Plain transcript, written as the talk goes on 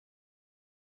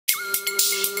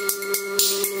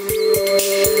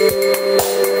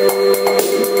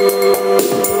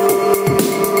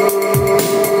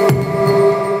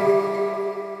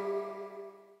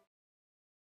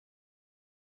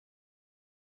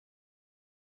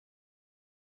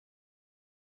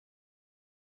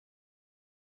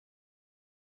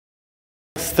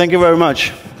Yes, thank you very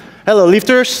much. Hello,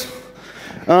 lifters.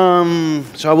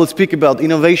 So I will speak about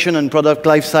innovation and product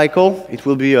life cycle. It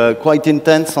will be quite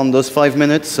intense on those 5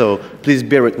 minutes, so please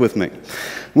bear it with me.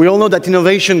 We all know that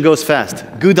innovation goes fast.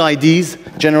 Good ideas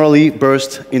generally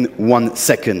burst in 1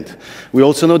 second. We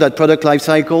also know that product life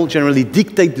cycle generally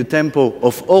dictate the tempo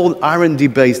of all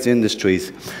R&D-based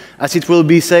industries. As it will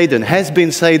be said and has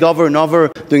been said over and over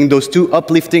during those 2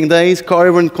 uplifting days,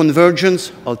 coherent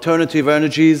convergence, alternative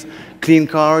energies, clean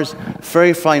cars,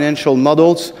 fair financial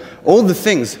models, all the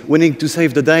things we need to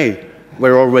save the day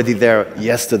were already there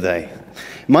yesterday.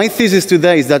 My thesis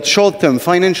today is that short-term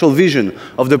financial vision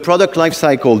of the product life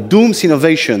cycle dooms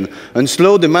innovation and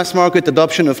slows the mass market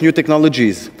adoption of new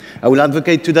technologies. I will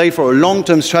advocate today for a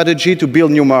long-term strategy to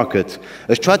build new markets.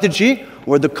 A strategy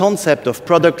where the concept of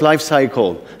product life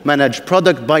cycle, managed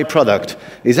product by product,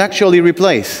 is actually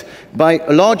replaced by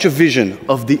a larger vision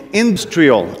of the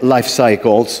industrial life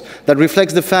cycles that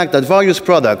reflects the fact that various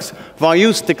products,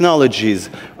 various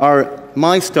technologies are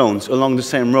milestones along the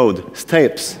same road,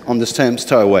 steps on the same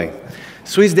stairway.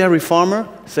 Swiss dairy farmers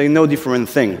say no different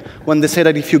thing when they say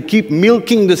that if you keep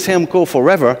milking the same cow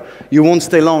forever, you won't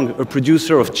stay long a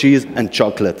producer of cheese and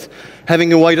chocolate.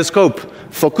 Having a wider scope,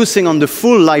 focusing on the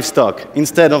full livestock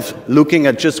instead of looking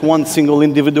at just one single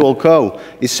individual cow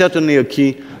is certainly a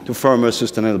key to farmer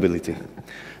sustainability.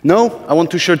 Now, I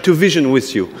want to share 2 visions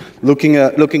with you,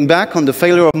 looking back on the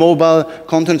failure of mobile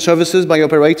content services by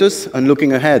operators and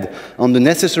looking ahead on the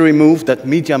necessary move that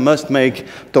media must make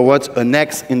towards a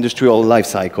next industrial life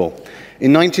cycle.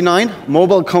 In 1999,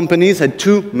 mobile companies had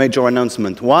 2 major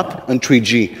announcements, WAP and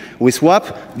 3G. With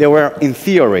WAP, they were, in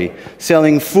theory,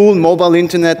 selling full mobile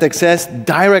internet access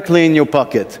directly in your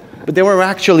pocket. But they were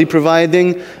actually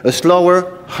providing a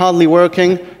slower, hardly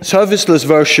working, serviceless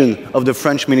version of the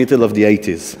French Minitel of the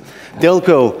 80s.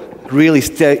 Telco really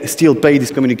still paid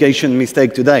this communication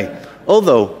mistake today,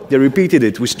 although they repeated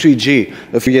it with 3G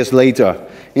a few years later.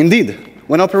 Indeed,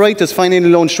 when operators finally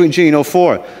launched 3G in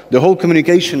 2004, the whole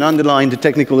communication underlined the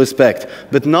technical aspect,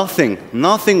 but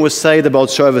nothing was said about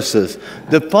services.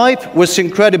 The pipe was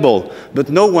incredible, but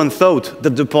no one thought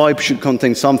that the pipe should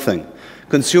contain something.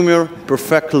 Consumer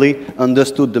perfectly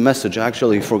understood the message. I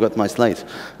actually forgot my slide.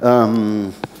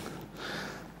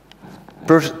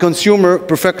 Consumer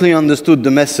perfectly understood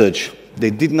the message.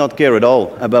 They did not care at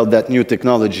all about that new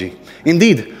technology.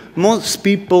 Indeed, most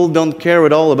people don't care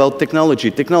at all about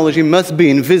technology. Technology must be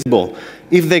invisible.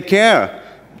 If they care,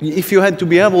 if you had to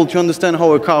be able to understand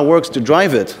how a car works to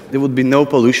drive it, there would be no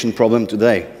pollution problem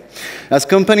today. As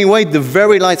companies wait the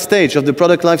very late stage of the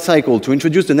product life cycle to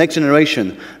introduce the next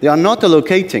generation, they are not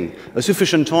allocating a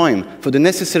sufficient time for the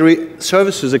necessary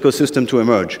services ecosystem to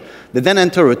emerge. They then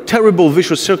enter a terrible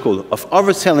vicious circle of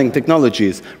overselling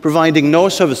technologies, providing no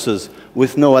services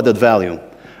with no added value.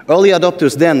 Early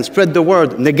adopters then spread the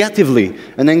word negatively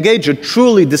and engage a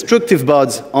truly destructive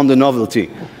buzz on the novelty.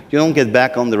 You don't get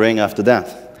back on the ring after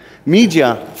that.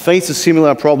 Media face a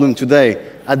similar problem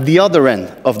today at the other end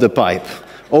of the pipe.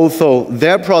 Although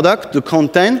their product, the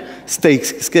content,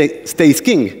 stays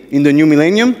king in the new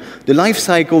millennium, the life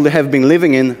cycle they have been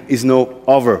living in is now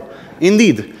over.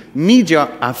 Indeed, media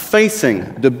are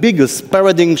facing the biggest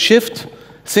paradigm shift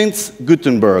since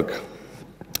Gutenberg.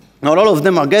 Not all of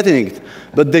them are getting it,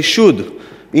 but they should.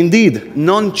 Indeed,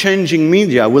 non-changing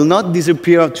media will not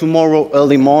disappear tomorrow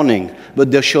early morning,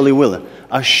 but they surely will,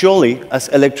 as surely as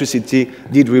electricity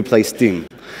did replace steam.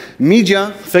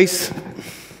 Media face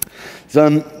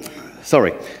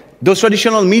Those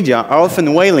traditional media are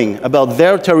often wailing about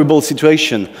their terrible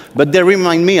situation, but they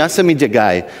remind me, as a media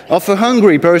guy, of a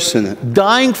hungry person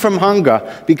dying from hunger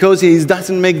because he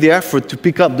doesn't make the effort to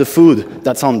pick up the food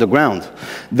that's on the ground.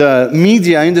 The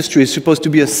media industry is supposed to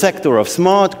be a sector of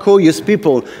smart, curious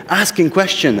people asking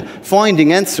questions,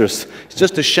 finding answers. It's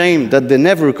just a shame that they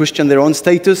never question their own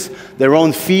status, their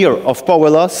own fear of power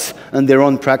loss, and their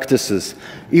own practices.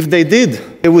 If they did,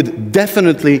 they would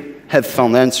definitely have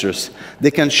found answers.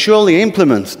 They can surely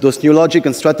implement those new logic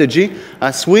and strategy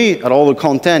as we, at All the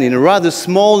Content, in a rather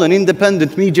small and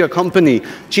independent media company,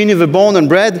 Geneva born and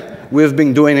bred, we have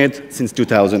been doing it since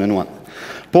 2001.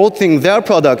 Porting their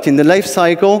product in the life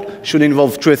cycle should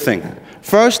involve 3 things.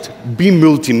 First, be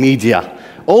multimedia.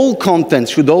 All content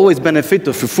should always benefit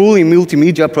of a fully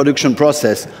multimedia production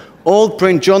process. All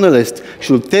print journalists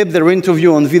should tape their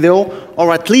interview on video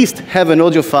or at least have an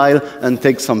audio file and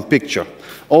take some picture.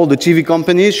 All the TV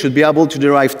companies should be able to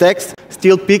derive text,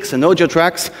 still pics, and audio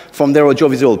tracks from their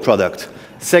audiovisual product.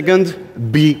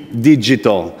 Second, be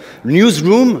digital.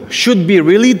 Newsroom should be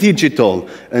really digital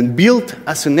and built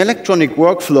as an electronic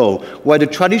workflow where the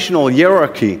traditional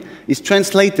hierarchy is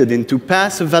translated into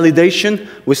passive validation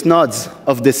with nods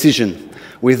of decision.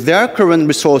 With their current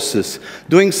resources,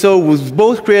 doing so will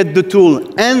both create the tool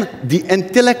and the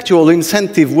intellectual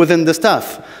incentive within the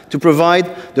staff to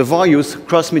provide the various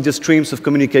cross-media streams of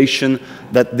communication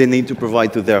that they need to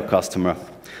provide to their customer.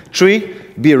 3,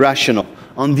 be rational.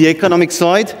 On the economic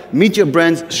side, media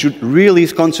brands should really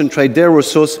concentrate their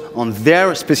resource on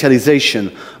their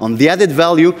specialization, on the added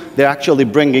value they're actually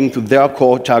bringing to their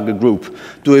core target group.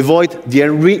 To avoid the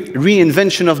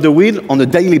reinvention of the wheel on a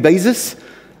daily basis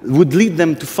would lead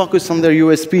them to focus on their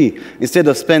USP instead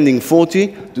of spending 40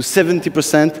 to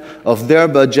 70% of their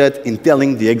budget in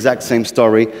telling the exact same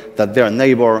story that their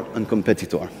neighbor and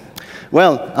competitor.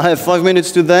 Well, I have 5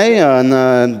 minutes today,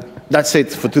 and that's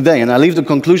it for today, and I leave the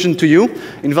conclusion to you.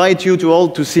 Invite you to all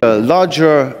to see a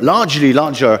largely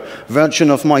larger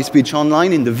version of my speech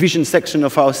online in the vision section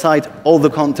of our site,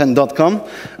 allthecontent.com.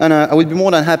 And I would be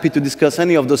more than happy to discuss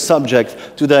any of those subjects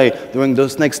today during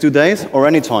those next 2 days, or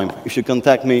anytime if you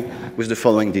contact me with the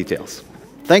following details.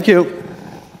 Thank you.